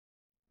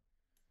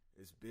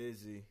It's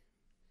busy.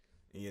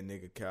 And your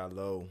nigga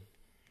Cal-O.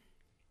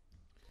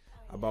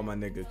 I bought my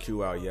nigga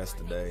Q out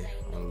yesterday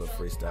on a little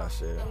freestyle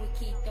shit.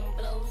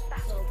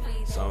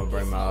 So I'm gonna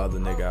bring my other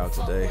nigga out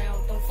today.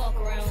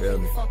 Feel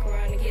me?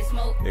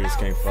 Niggas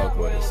can't fuck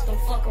with us.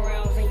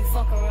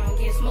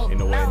 Ain't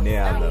nowhere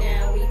near our level.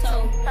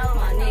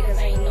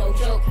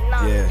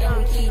 Yeah.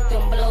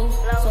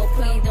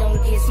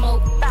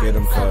 Get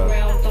them cuz.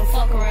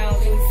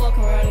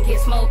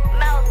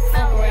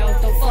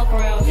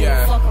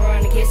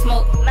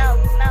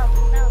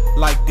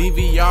 Like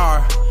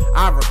DVR,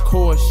 I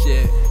record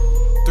shit.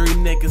 3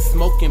 niggas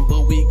smoking,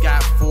 but we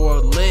got 4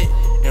 lit.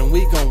 And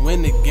we gon'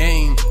 win the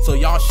game, so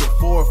y'all should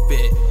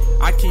forfeit.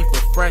 I keep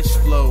a fresh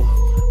flow,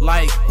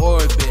 like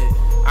orbit.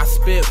 I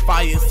spit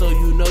fire, so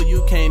you know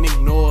you can't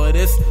ignore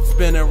this.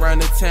 Spin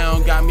around the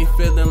town, got me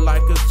feeling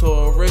like a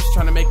tourist.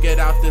 Tryna make it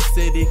out the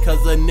city,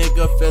 cause a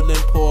nigga feeling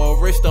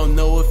poorish. Don't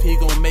know if he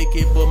gon' make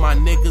it, but my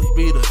niggas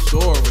be the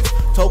surest.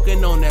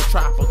 Token on that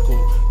tropical,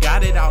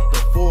 got it out the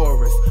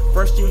forest.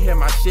 First you hear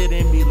my shit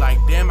and be like,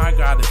 damn, I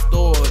gotta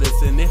store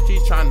this. And if she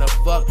tryna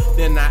fuck,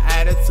 then I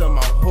add it to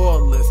my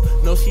whore list.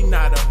 No, she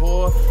not a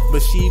whore,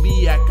 but she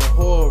be acting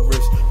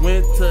whorish.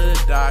 Went to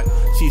the doc,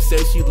 she said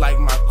she like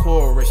my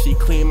chorus. She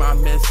clean my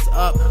mess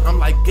up, I'm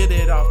like, get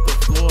it off the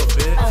floor,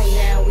 bitch. Oh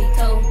yeah, we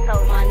told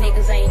my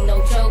niggas ain't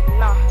no joke.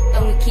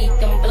 And we keep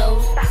them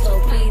blows, so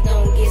please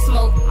don't get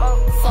smoked.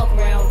 Fuck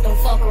around, don't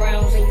fuck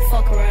around, and you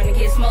fuck around and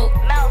get smoked.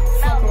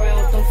 Fuck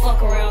around, don't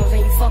fuck around, and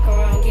you fuck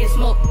around and get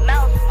smoked.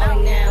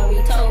 Oh now we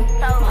told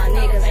my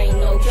niggas ain't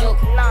no joke.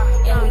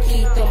 And we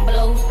keep them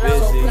blows,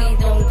 so please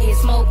don't get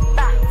smoked.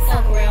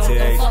 Fuck around,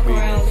 don't fuck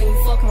around, and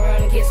you fuck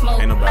around and get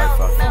smoked. Ain't nobody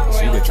fuck with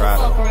us. You can try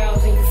fuck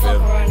around, and you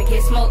fuck around and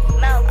get smoked.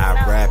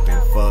 I rap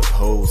and fuck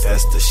hoes,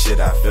 that's the shit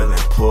I feel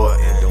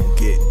important. Don't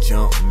get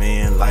jumped,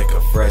 man, like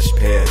a fresh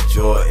pair of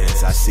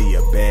Jordans. I see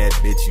a bad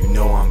bitch, you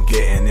know I'm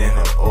getting in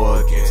her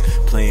organs.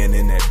 Playing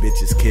in that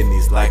bitch's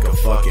kidneys like a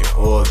fucking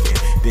organ.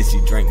 Then she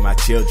drank my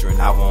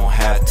children, I won't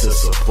have to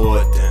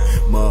support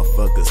them.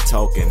 Motherfuckers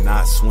talking,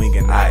 not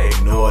swinging, I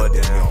ignore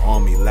them. Your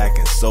army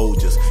lacking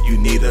soldiers, you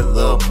need a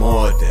little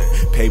more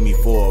than. Pay me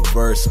for a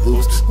verse,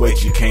 oops,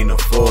 wait, you can't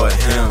afford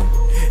him.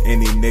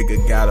 Any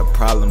nigga got a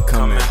problem,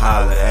 come and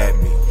holler at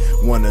me.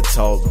 Wanna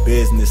talk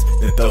business,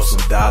 then throw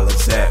some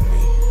dollars at me.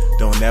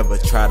 Don't ever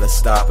try to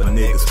stop a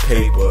nigga's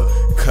paper.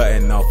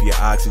 Cutting off your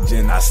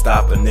oxygen, I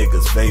stop a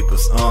nigga's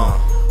vapors,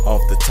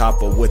 off the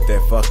top of with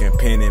that fucking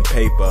pen and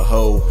paper,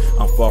 ho.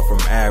 I'm far from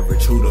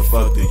average, who the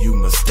fuck do you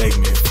mistake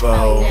me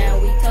for? Now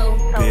we told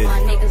my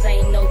niggas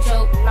ain't no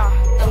joke.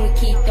 And we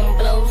keep them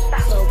blows,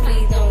 so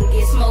please don't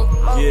get smoked.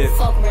 Yeah.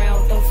 Fuck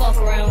around, don't fuck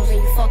around,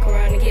 and you fuck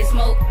around and get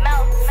smoked.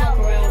 Fuck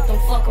around,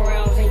 don't fuck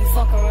around, and you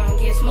fuck around and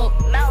get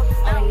smoked.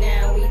 Oh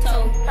now we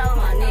told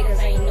my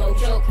niggas ain't no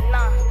joke.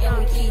 And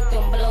we keep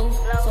them blows,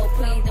 so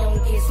please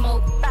don't get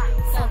smoked.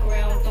 Fuck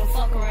around, don't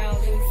fuck around,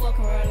 and you fuck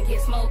around and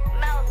get smoked.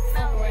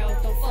 Fuck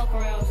around, don't fuck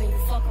around, and you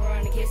fuck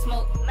around and get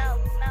smoked.